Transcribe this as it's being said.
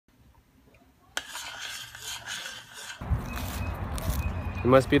It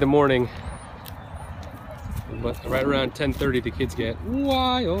must be the morning. Right around 10:30 the kids get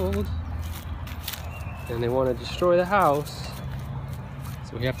wild. And they want to destroy the house.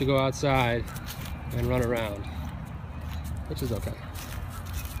 So we have to go outside and run around. Which is okay.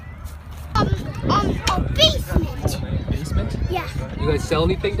 A basement. Basement? Yeah. You guys sell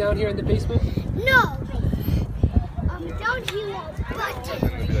anything down here in the basement? No. Down here a button.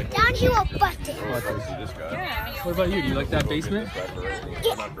 Down here a button. What about you? Do you like that basement?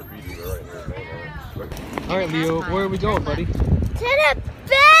 Yeah. All right, Leo, where are we going, buddy? To the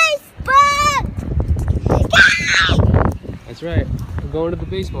baseball. That's right. We're going to the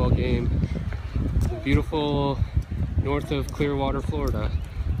baseball game. In beautiful north of Clearwater, Florida.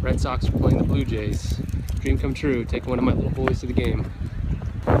 Red Sox are playing the Blue Jays. Dream come true, taking one of my little boys to the game.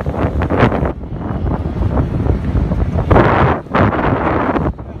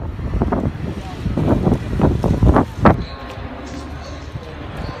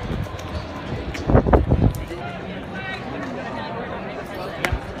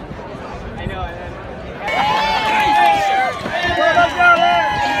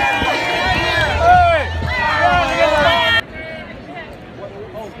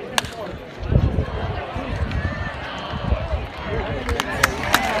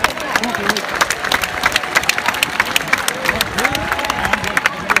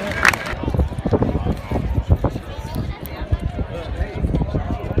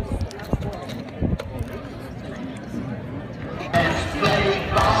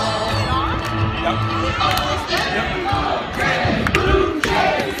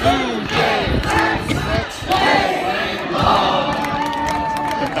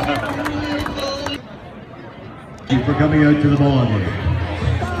 Thank you for coming out to the ball game.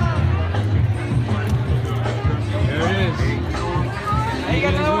 There it is. You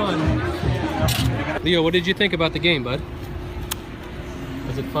guys won. Leo, what did you think about the game, bud?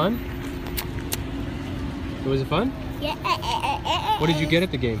 Was it fun? Was it fun? Yeah. What did you get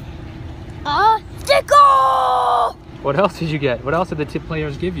at the game? Stickle! What else did you get? What else did the tip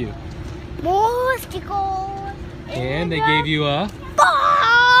players give you? More stickles. And they gave you a...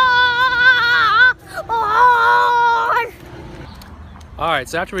 Alright,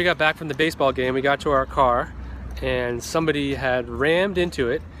 so after we got back from the baseball game, we got to our car and somebody had rammed into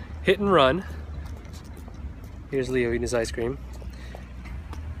it, hit and run. Here's Leo eating his ice cream.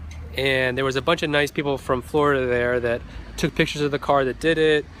 And there was a bunch of nice people from Florida there that took pictures of the car that did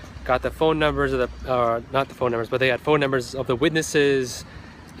it, got the phone numbers of the, not the phone numbers, but they had phone numbers of the witnesses.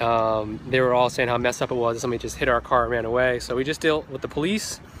 They were all saying how messed up it was. Somebody just hit our car and ran away. So we just dealt with the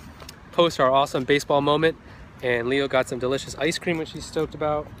police, post our awesome baseball moment, and Leo got some delicious ice cream, which he's stoked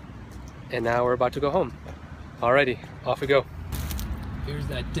about. And now we're about to go home. Alrighty, off we go. Here's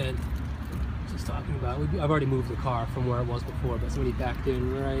that dent I was talking about. I've already moved the car from where it was before, but somebody backed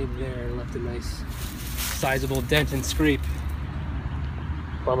in right there and left a nice sizable dent and scrape.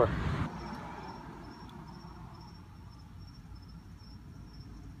 Bummer.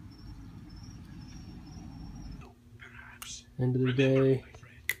 End of the day,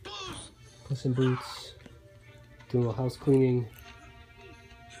 Puss in Boots, doing a little house cleaning,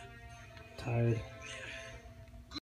 tired.